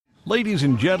Ladies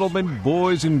and gentlemen,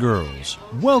 boys and girls,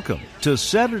 welcome to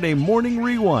Saturday Morning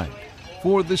Rewind.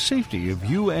 For the safety of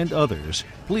you and others,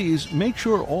 please make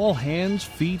sure all hands,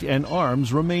 feet, and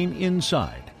arms remain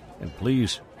inside. And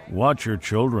please, watch your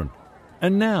children.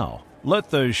 And now, let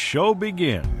the show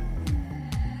begin.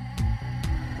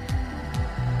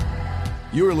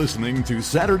 You're listening to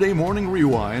Saturday Morning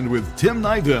Rewind with Tim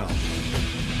Nidell.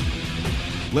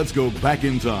 Let's go back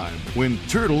in time when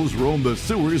turtles roamed the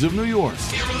sewers of New York.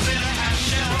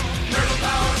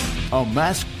 A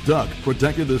masked duck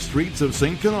protected the streets of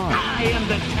St. Canard. I am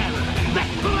the terror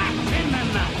that blacks in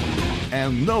the night.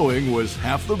 And knowing was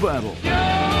half the battle.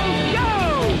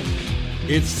 Go!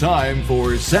 It's time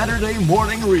for Saturday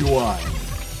Morning Rewind.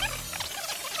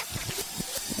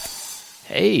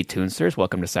 Hey, Toonsters,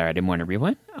 welcome to Saturday Morning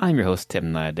Rewind. I'm your host,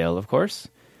 Tim Nidell, of course.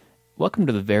 Welcome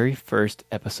to the very first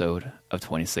episode of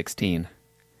 2016.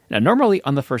 Now, normally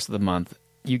on the first of the month,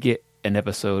 you get an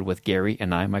episode with Gary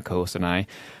and I, my co-host and I,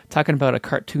 talking about a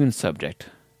cartoon subject.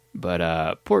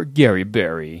 But poor Gary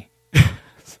Barry.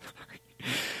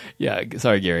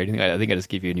 Sorry, Gary. I think I just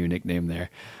gave you a new nickname there.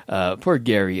 Poor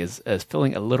Gary is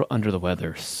feeling a little under the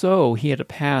weather, so he had to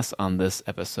pass on this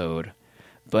episode.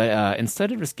 But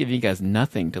instead of just giving you guys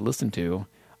nothing to listen to,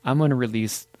 I'm going to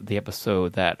release the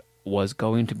episode that was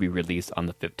going to be released on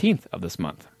the 15th of this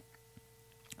month.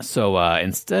 So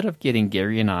instead of getting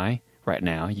Gary and I right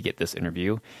now, you get this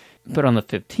interview. But on the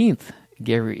 15th,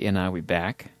 Gary and I will be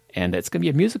back, and it's going to be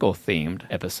a musical-themed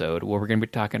episode where we're going to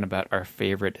be talking about our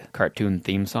favorite cartoon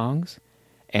theme songs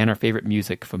and our favorite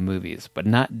music from movies, but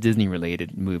not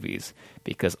Disney-related movies,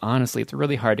 because honestly, it's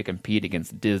really hard to compete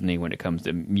against Disney when it comes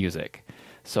to music.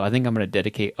 So I think I'm going to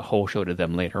dedicate a whole show to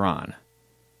them later on.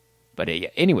 But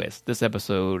anyways, this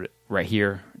episode right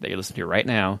here that you're listening to right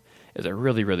now is a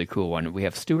really, really cool one. We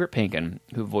have Stuart Pankin,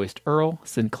 who voiced Earl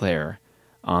Sinclair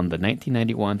on the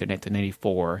 1991 to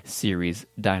 1994 series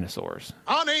Dinosaurs.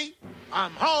 Honey,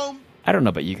 I'm home. I don't know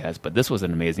about you guys, but this was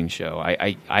an amazing show.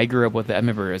 I grew up with it. I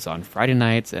remember it was on Friday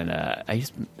nights, and I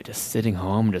used to just sitting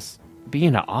home, just being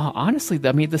in awe. Honestly,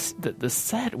 I mean, the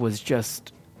set was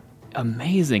just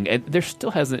amazing. And there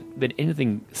still hasn't been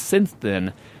anything since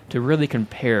then to really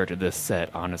compare to this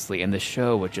set, honestly. And the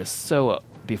show was just so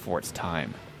before its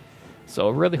time. So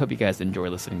I really hope you guys enjoy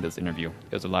listening to this interview.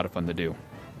 It was a lot of fun to do.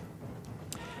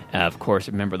 Of course,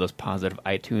 remember those positive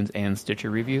iTunes and Stitcher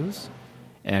reviews.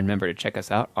 And remember to check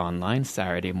us out online,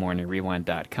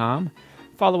 SaturdayMorningRewind.com.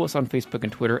 Follow us on Facebook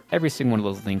and Twitter. Every single one of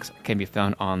those links can be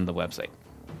found on the website.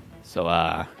 So,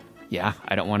 I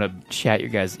don't want to chat your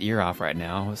guys' ear off right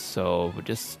now. So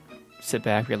just sit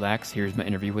back, relax. Here's my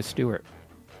interview with Stuart.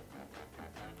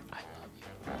 I love you.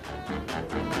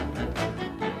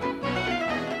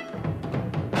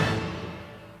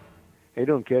 How you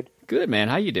doing, kid? Good, man.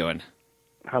 How you doing?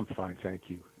 I'm fine, thank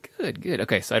you. Good.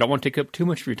 Okay, so I don't want to take up too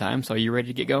much of your time, so are you ready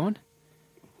to get going?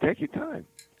 Take your time.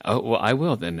 Oh, well, I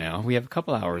will then now. We have a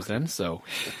couple hours then, so...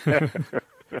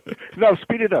 No,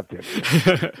 speed it up, Tim.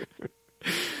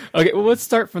 Okay, well, let's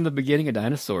start from the beginning of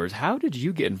Dinosaurs. How did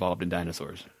you get involved in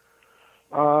Dinosaurs?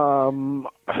 An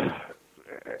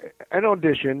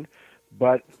audition,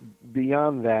 but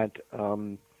beyond that,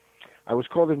 I was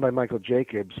called in by Michael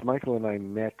Jacobs. Michael and I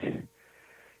met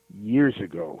years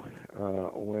ago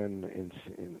when in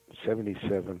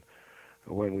 77,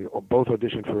 when we both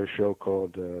auditioned for a show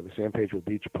called the San Pedro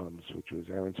Beach Bums, which was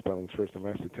Aaron Spelling's first and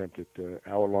last attempt at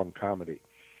hour-long comedy.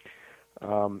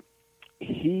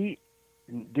 He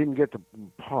didn't get the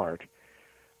part.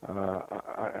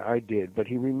 I did, but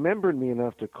he remembered me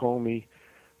enough to call me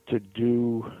to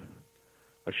do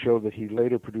a show that he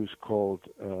later produced called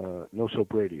No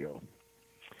Soap Radio.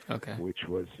 Okay. Which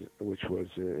was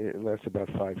it lasted about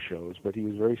 5 shows, but he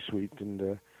was very sweet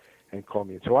and called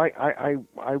me. So I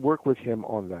worked with him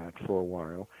on that for a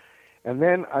while, and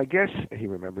then I guess he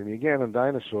remembered me again on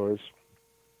Dinosaurs,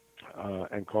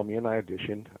 and called me, and I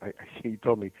auditioned. He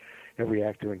told me every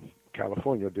actor in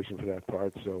California auditioned for that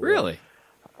part. So really,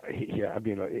 yeah. I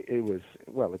mean, it was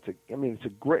it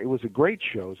was a great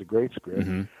show. It was a great script.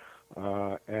 Mm-hmm.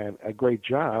 And a great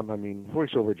job. I mean,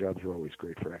 voiceover jobs are always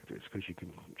great for actors because you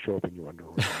can show up in your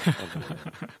underwear.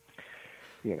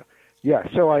 You know. Yeah,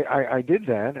 so I did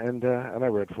that, and I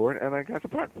read for it, and I got the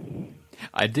part.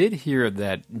 I did hear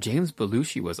that James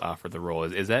Belushi was offered the role.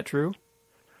 Is that true?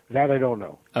 That I don't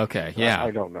know. Okay, yeah.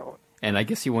 I don't know. And I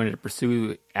guess he wanted to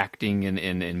pursue acting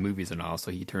in movies and all,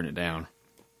 so he turned it down.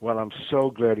 Well, I'm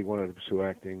so glad he wanted to pursue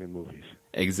acting in movies.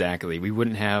 Exactly. We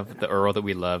wouldn't have the Earl that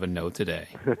we love and know today.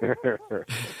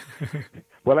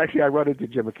 Well, actually, I run into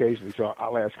Jim occasionally, so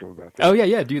I'll ask him about that. Oh,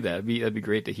 yeah, do that. That'd be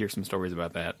great to hear some stories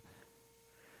about that.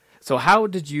 So how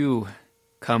did you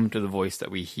come to the voice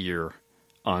that we hear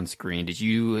on screen? Did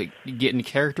you get in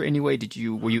character anyway?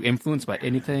 Were you influenced by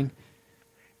anything?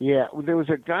 Yeah, there was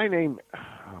a guy named,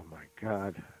 oh my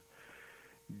God,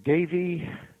 Davey.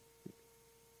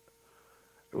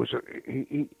 It was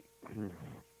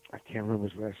I can't remember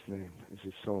his last name. This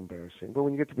is so embarrassing. But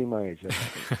when you get to be my age, that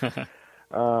happens.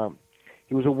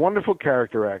 He was a wonderful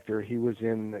character actor. He was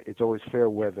in It's Always Fair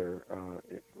Weather.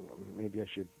 Maybe I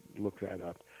should look that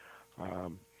up.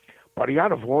 But he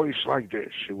had a voice like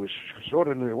this. It was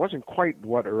it wasn't quite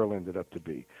what Earl ended up to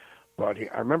be. But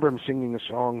I remember him singing a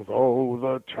song, "Though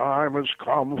the time has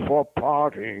come for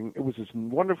parting." It was this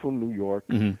wonderful New York.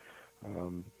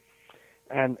 Mm-hmm.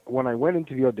 And when I went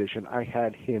into the audition, I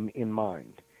had him in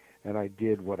mind. And I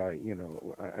did what I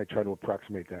tried to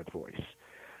approximate that voice.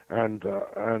 And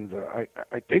I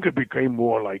think it became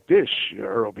more like this.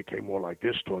 Earl became more like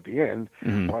this toward the end.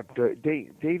 Mm-hmm. But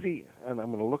Davey, and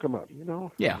I'm going to look him up.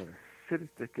 Yeah. I'm going to sit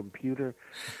at the computer,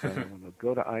 and I'm going to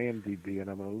go to IMDb, and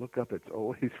I'm going to look up It's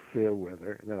Always Fair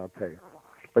Weather, and then I'll tell you.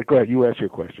 But go ahead, you ask your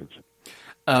questions.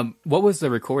 What was the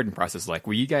recording process like?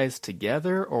 Were you guys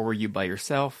together, or were you by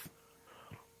yourself?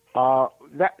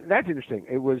 That's interesting.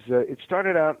 It was. It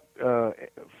started out.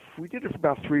 We did it for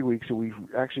about 3 weeks, and we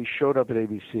actually showed up at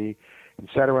ABC and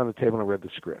sat around the table and read the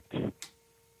script.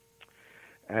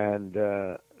 And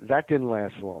that didn't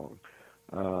last long.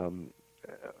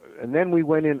 And then we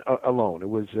went in alone. It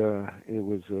was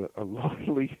a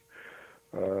lonely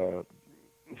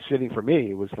sitting for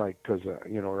me. It was like because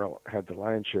Earl had the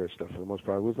lion's share of stuff for the most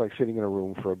part. It was like sitting in a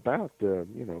room for about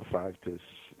 5 to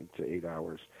 8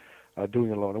 hours.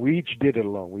 Doing it alone. And we each did it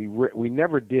alone. We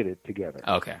never did it together.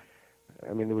 Okay.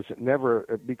 I mean, there was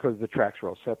never, because the tracks were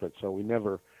all separate, so we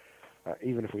never,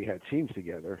 even if we had scenes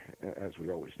together, as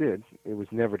we always did, it was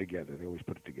never together. They always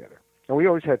put it together. And we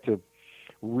always had to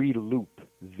re-loop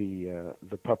the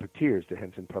puppeteers, the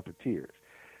Henson puppeteers,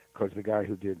 because the guy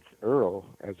who did Earl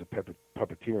as a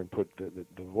puppeteer and put the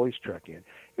voice track in,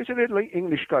 he was a little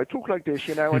English guy, talk like this,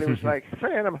 and it was like,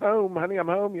 Fran, I'm home, honey, I'm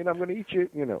home, I'm going to eat you,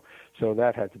 So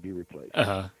that had to be replaced.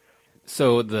 Uh-huh.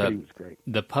 So he was great.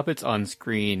 The puppets on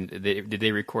screen, did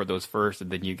they record those first,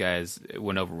 and then you guys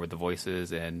went over with the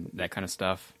voices and that kind of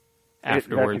stuff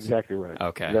afterwards? That's exactly right.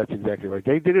 Okay. That's exactly right.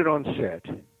 They did it on set.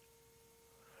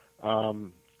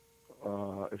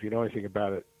 If you know anything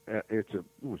about it, it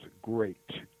was a great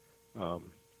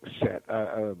set,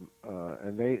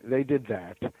 and they did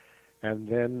that, and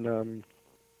then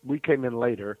we came in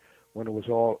later when it was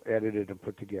all edited and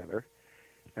put together,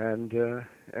 and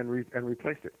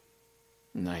replaced it.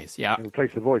 Nice, yeah. And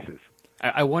replaced the voices.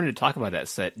 I wanted to talk about that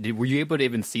set. Were you able to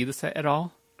even see the set at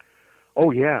all?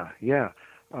 Oh yeah.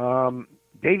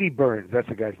 Davy Burns, that's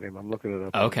the guy's name. I'm looking it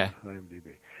up. Okay. On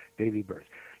IMDb. Davy Burns.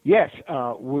 Yes,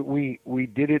 we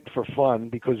did it for fun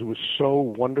because it was so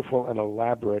wonderful and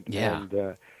elaborate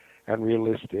and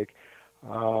realistic.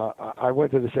 I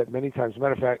went to the set many times. As a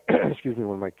matter of fact, excuse me,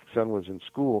 when my son was in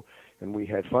school and we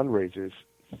had fundraisers,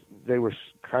 they were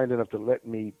kind enough to let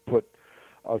me put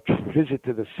a visit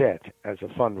to the set as a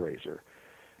fundraiser.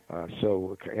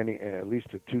 So at least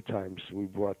 2 times we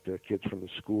brought kids from the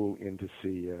school in to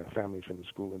see, families from the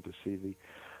school in to see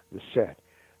the set.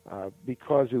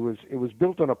 Because it was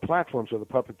built on a platform, so the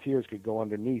puppeteers could go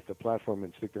underneath the platform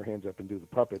and stick their hands up and do the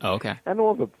puppets. Oh, okay. And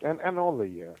all the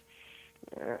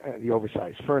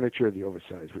oversized furniture, the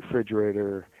oversized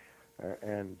refrigerator,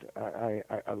 and I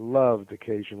loved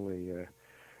occasionally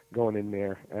going in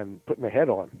there and putting my head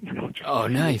on. Oh,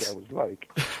 nice. That was like.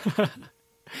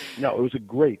 No, it was a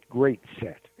great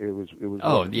set. It was. Oh,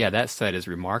 wonderful. Yeah, that set is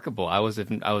remarkable. I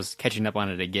was catching up on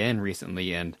it again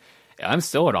recently, and I'm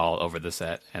still at all over the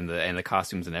set and the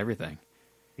costumes and everything.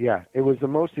 Yeah, it was the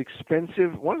most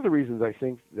expensive. One of the reasons I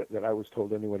think that I was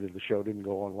told anyway that the show didn't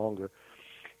go on longer,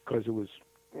 because it was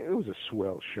a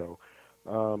swell show.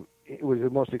 It was the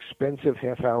most expensive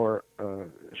half-hour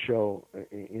show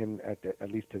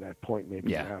at least to that point,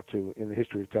 maybe now too, in the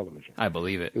history of television. I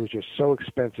believe it. It was just so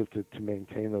expensive to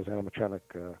maintain those animatronic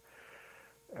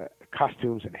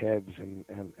costumes and heads and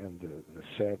the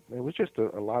set. It was just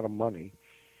a lot of money.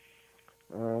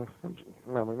 I'm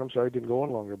sorry it didn't go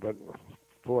on longer, but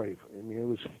boy, I mean, it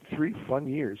was 3 fun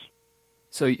years.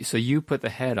 So you put the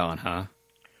head on, huh?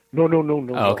 No.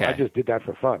 Oh, okay. I just did that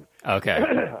for fun. Okay.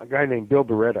 A guy named Bill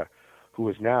Beretta, who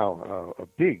is now a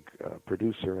big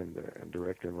producer and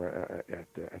director at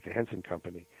the Henson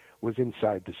Company, was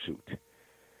inside the suit.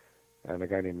 And a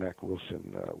guy named Mac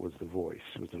Wilson was the voice,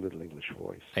 was the little English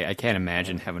voice. I can't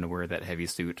imagine having to wear that heavy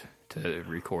suit to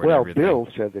record well, everything. Bill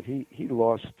said that he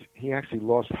actually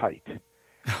lost height.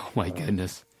 Oh, my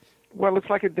goodness. Well, it's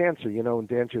like a dancer, in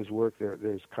dancers' work,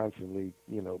 there's constantly,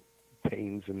 pain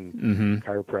brains and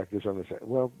chiropractors on the side.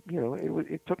 Well,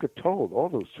 it took a toll. All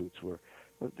those suits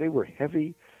they were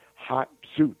heavy, hot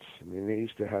suits. I mean, they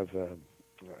used to have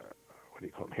what do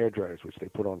you call them, hair dryers, which they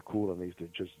put on cool, and they used to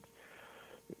just,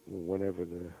 whenever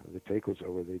the take was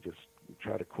over, they just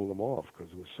try to cool them off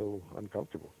because it was so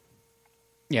uncomfortable.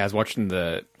 Yeah, I was watching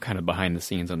the kind of behind the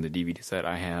scenes on the DVD set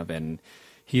I have, and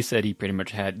he said he pretty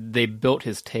much they built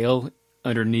his tail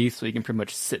underneath so he can pretty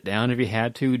much sit down if he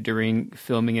had to during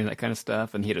filming and that kind of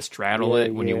stuff, and he had to straddle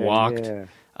it when he walked. Yeah.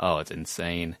 Oh, it's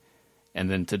insane. And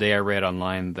then today I read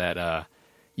online that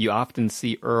you often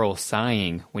see Earl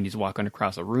sighing when he's walking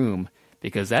across a room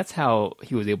because that's how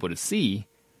he was able to see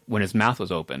when his mouth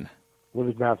was open. When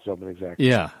his mouth's open, exactly.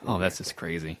 Yeah. Oh, that's just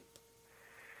crazy.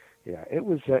 Yeah, it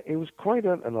was quite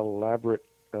an elaborate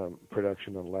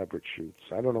production, elaborate shoots.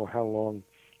 I don't know how long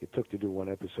it took to do one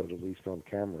episode, at least on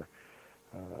camera,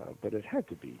 but it had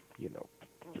to be,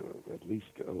 at least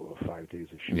 5 days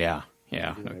of shooting. Yeah,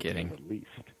 no kidding. At least.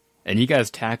 And you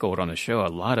guys tackled on the show a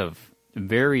lot of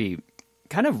very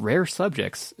kind of rare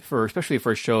subjects, especially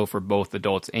for a show for both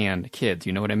adults and kids.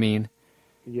 You know what I mean?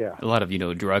 Yeah. A lot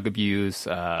of, drug abuse,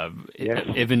 yes.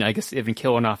 even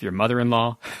killing off your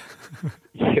mother-in-law.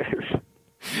 Yes.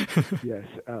 Yes.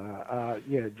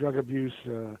 Drug abuse.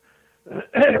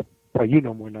 Well, you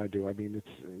know more than I do. I mean,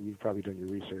 you've probably done your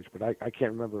research, but I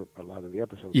can't remember a lot of the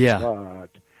episodes. Yeah.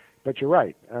 But you're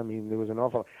right. I mean, there was an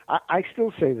awful. I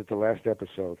still say that the last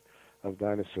episode of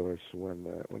Dinosaurs, when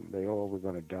they all were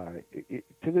going to die,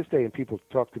 to this day, and people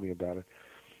talk to me about it,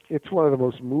 it's one of the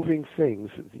most moving things,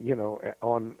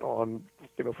 on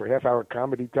for half-hour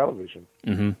comedy television.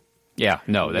 Mm-hmm. Yeah,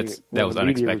 no, that was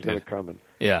unexpected. Was come.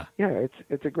 Yeah,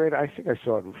 it's a great. I think I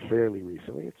saw it fairly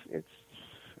recently.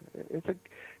 It's a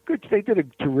good. They did a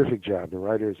terrific job. The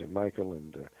writers and Michael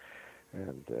and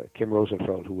Kim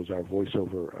Rosenfeld, who was our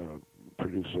voiceover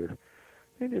producer,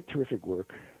 they did terrific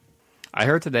work. I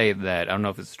heard today that, I don't know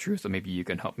if it's true, so maybe you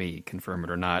can help me confirm it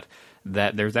or not,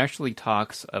 that there's actually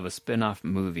talks of a spin-off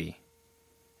movie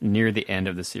near the end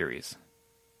of the series.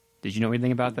 Did you know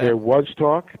anything about that? There was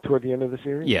talk toward the end of the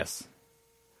series? Yes.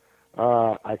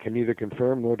 I can neither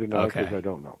confirm nor deny because I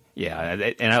don't know. Yeah,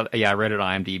 I read it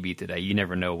on IMDb today. You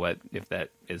never know if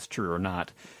that is true or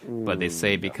not, but they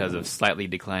say because of slightly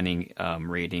declining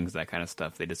ratings, that kind of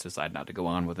stuff, they just decide not to go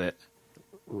on with it.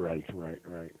 Right.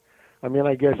 I mean,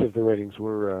 I guess if the ratings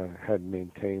had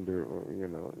maintained,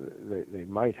 or they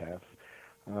might have.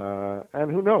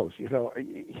 And who knows?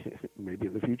 Maybe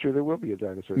in the future there will be a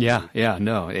dinosaur. Yeah,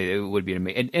 no, it would be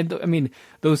amazing. And I mean,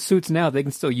 those suits now, they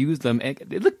can still use them. And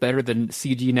they look better than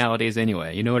CG nowadays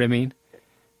anyway. You know what I mean?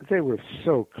 They were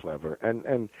so clever.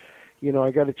 And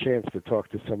I got a chance to talk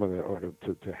to some of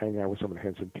to hang out with some of the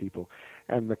Henson people.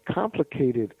 And the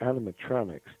complicated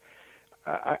animatronics,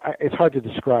 it's hard to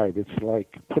describe. It's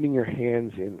like putting your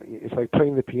hands in. It's like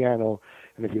playing the piano,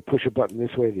 and if you push a button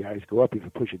this way, the eyes go up. If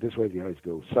you push it this way, the eyes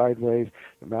go sideways.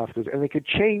 The mouth goes, and they could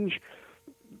change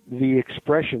the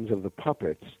expressions of the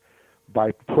puppets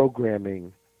by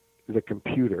programming the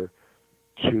computer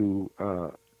to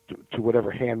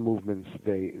whatever hand movements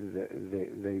they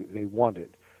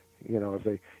wanted. If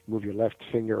they move your left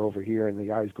finger over here and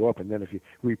the eyes go up, and then if you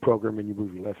reprogram and you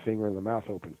move your left finger and the mouth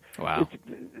opens. Wow.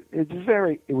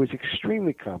 It was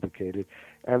extremely complicated,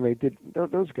 and they did,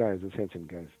 those guys, those Henson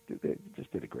guys, they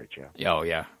just did a great job. Oh,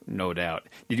 yeah, no doubt.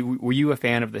 Were you a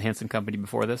fan of the Henson Company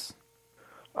before this?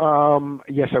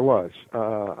 Yes, I was.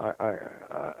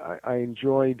 I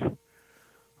enjoyed,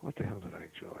 what the hell did I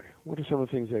enjoy? What are some of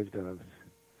the things they've done?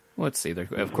 Let's see.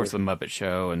 Of course, The Muppet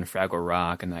Show and Fraggle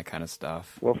Rock and that kind of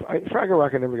stuff. Well, Fraggle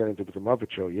Rock I never got into, but The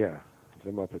Muppet Show, yeah.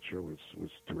 The Muppet Show was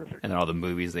terrific. And all the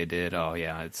movies they did, oh,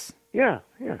 yeah, it's... Yeah.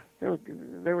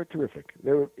 They were terrific.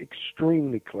 They were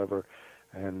extremely clever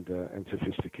and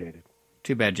sophisticated.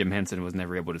 Too bad Jim Henson was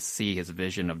never able to see his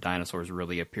vision of dinosaurs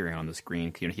really appearing on the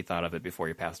screen. He thought of it before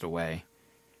he passed away.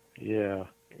 Yeah.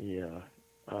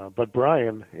 But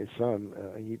Brian, his son,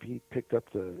 he picked up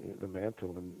the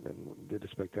mantle and did a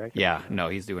spectacular. Yeah, no,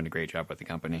 he's doing a great job with the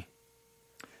company.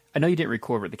 I know you didn't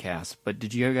record with the cast, but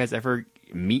did you guys ever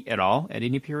meet at all at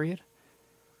any period?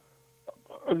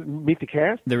 Meet the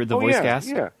cast? The voice cast?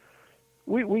 Yeah.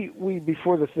 We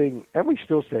before the thing, and we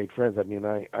still stayed friends. I mean,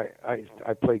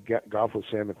 I played golf with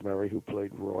Sam McMurray, who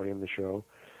played Roy in the show.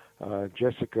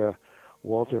 Jessica,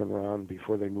 Walter, and Ron,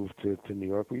 before they moved to New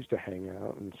York, we used to hang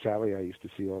out, and Sally I used to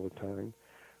see all the time.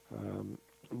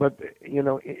 But,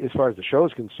 as far as the show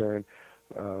is concerned,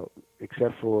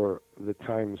 except for the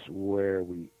times where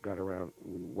we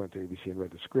went to ABC and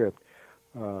read the script,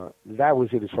 that was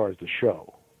it as far as the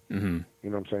show. Mm-hmm. You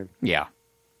know what I'm saying? Yeah.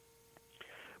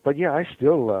 But yeah, I'm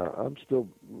still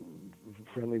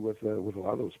friendly with a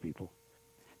lot of those people.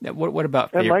 Now, what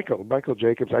about and Michael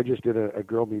Jacobs? I just did a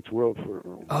Girl Meets World for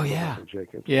Michael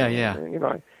Jacobs.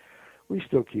 Yeah. We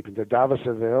still keep in touch. Dava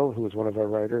Seville, who was one of our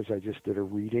writers, I just did a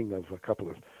reading of a couple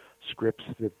of scripts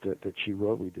that she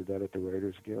wrote. We did that at the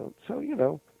Writers Guild. So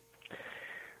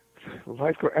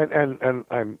life and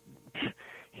I'm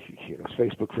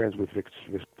Facebook friends with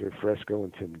Victor Fresco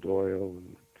and Tim Doyle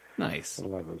and nice. A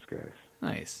lot of those guys.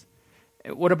 Nice.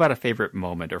 What about a favorite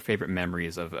moment or favorite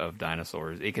memories of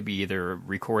Dinosaurs? It could be either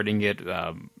recording it,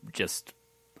 just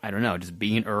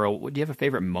being Earl. Do you have a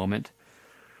favorite moment?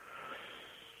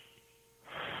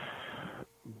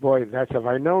 Boy, that's if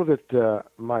I know that the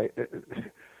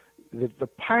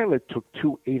pilot took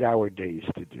 2 8-hour days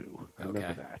to do. I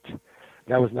remember that.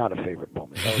 That was not a favorite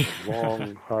moment. That was a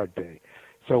long, hard day.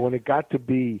 So when it got to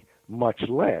be much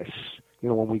less,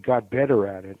 when we got better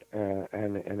at it,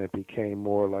 and it became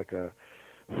more like a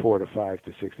 4 to 5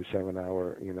 to 6 to 7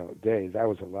 hour, day, that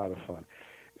was a lot of fun.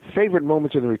 Favorite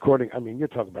moments in the recording? I mean, you're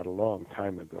talking about a long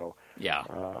time ago. Yeah.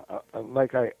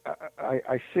 Like I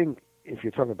think if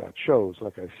you're talking about shows,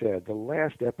 like I said, the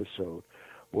last episode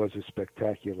was a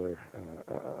spectacular,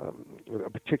 a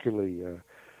particularly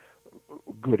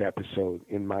good episode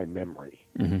in my memory.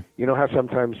 Mm-hmm. You know how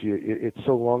sometimes it's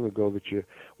so long ago that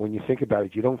when you think about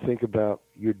it, you don't think about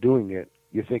you're doing it,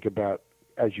 you think about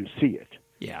as you see it.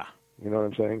 Yeah. You know what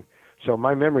I'm saying? So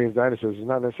my memory of Dinosaurs is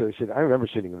not necessarily I remember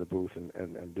sitting in the booth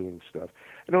and doing stuff.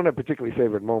 I don't have particularly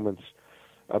favorite moments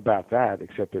about that,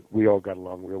 except that we all got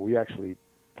along well. We actually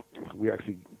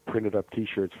printed up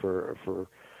T-shirts for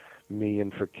me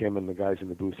and for Kim and the guys in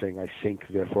the booth saying "I sink,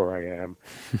 therefore I am."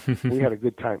 We had a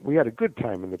good time. We had a good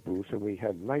time in the booth, and we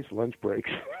had nice lunch breaks.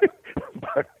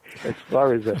 But as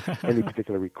far as any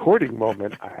particular recording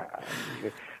moment,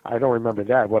 I don't remember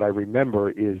that. What I remember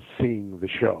is seeing the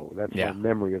show. That's my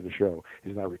memory of the show.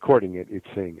 Is not recording it; it's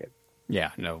seeing it.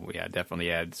 Yeah, no, yeah, definitely.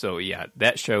 Yeah. So yeah,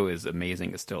 that show is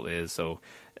amazing. It still is. So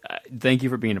thank you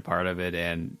for being a part of it,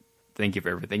 and thank you for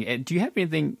everything. And do you have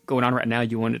anything going on right now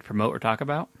you wanted to promote or talk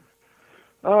about?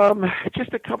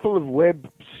 Just a couple of web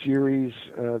series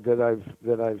that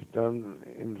I've done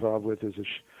involved with. There's a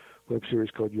web series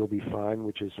called You'll Be Fine,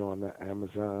 which is on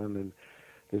Amazon, and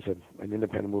there's an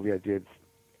independent movie I did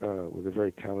with a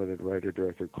very talented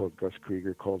writer-director called Gus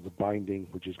Krieger called The Binding,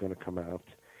 which is going to come out.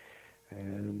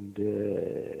 And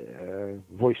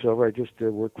voiceover, I just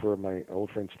worked for my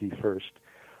old friend Steve Hurst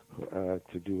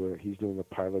he's doing a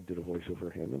pilot, did a voiceover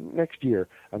for him. And next year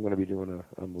I'm going to be doing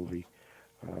a movie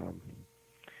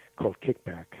called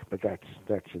Kickback, but that's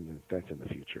in the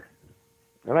future.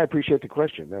 And I appreciate the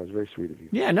question. That was very sweet of you.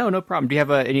 Yeah, no problem. Do you have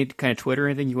any kind of Twitter or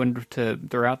anything you wanted to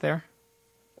throw out there?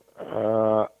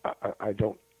 I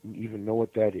don't even know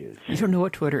what that is. You don't know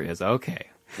what Twitter is? Okay.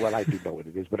 Well, I do know what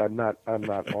it is, but I'm not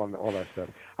on all that stuff.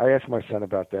 I asked my son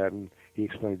about that, and he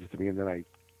explains it to me, and then I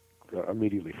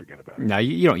immediately forget about it. No,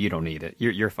 you don't need it.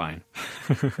 You're fine.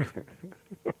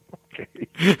 Okay.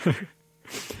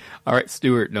 All right,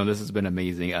 Stuart. No, this has been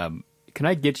amazing. Can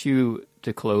I get you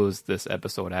to close this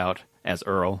episode out as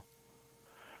Earl?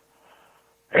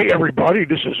 Hey, everybody,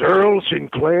 this is Earl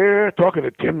Sinclair talking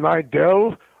to Tim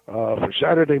Nidell for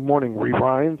Saturday Morning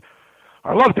Rewind.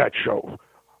 I love that show.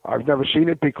 I've never seen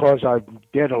it because I've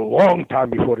dead a long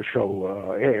time before the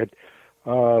show aired.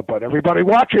 But everybody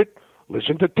watch it.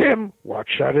 Listen to Tim.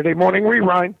 Watch Saturday Morning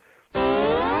Rewind.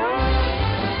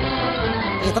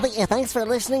 Thanks for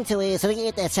listening to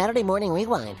Saturday Morning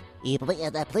Rewind.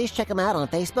 Please check them out on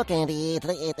Facebook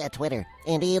and Twitter.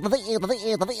 And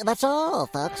that's all,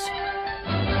 folks.